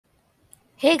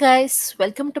Hey guys,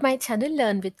 welcome to my channel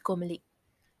Learn with Komali.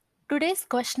 Today's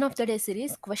question of the day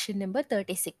series question number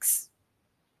 36.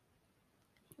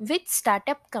 Which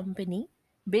startup company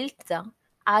built the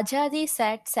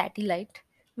AzaadiSAT satellite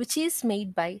which is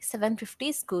made by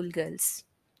 750 schoolgirls?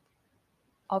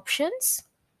 Options: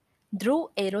 Dhru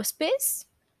Aerospace,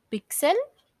 Pixel,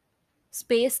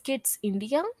 Space Kids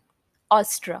India,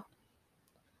 Astra.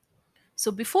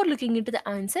 So before looking into the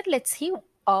answer, let's see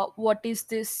what is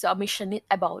this mission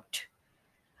about.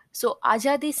 So,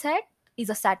 AzaadiSAT is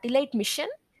a satellite mission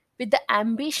with the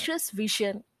ambitious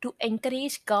vision to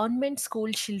encourage government school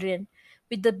children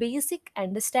with the basic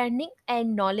understanding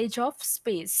and knowledge of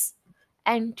space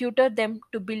and tutor them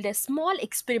to build a small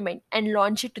experiment and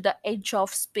launch it to the edge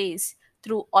of space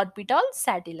through orbital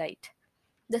satellite.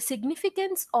 The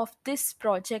significance of this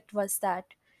project was that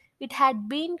it had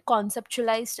been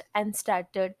conceptualized and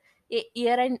started a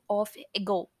year and a half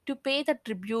ago to pay the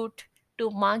tribute to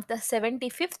mark the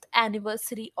 75th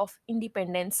anniversary of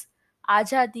independence,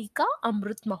 Azadi Ka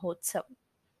Amrut Mahotsav.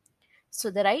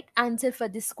 So the right answer for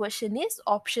this question is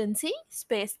option C,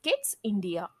 Space Kids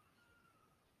India.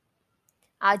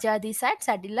 AzaadiSAT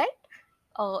satellite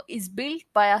is built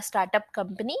by a startup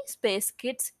company, Space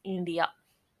Kids India.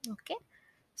 Okay.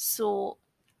 So,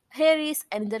 here is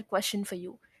another question for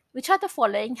you. Which of the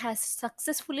following has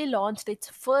successfully launched its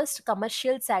first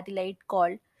commercial satellite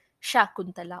called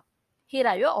Shakuntala? Here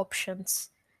are your options.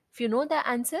 If you know the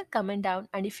answer, comment down,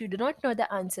 and if you do not know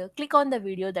the answer, click on the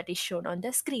video that is shown on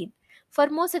the screen. For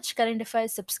more such current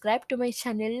affairs, subscribe to my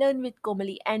channel Learn with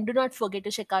Komali and do not forget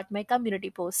to check out my community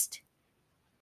post.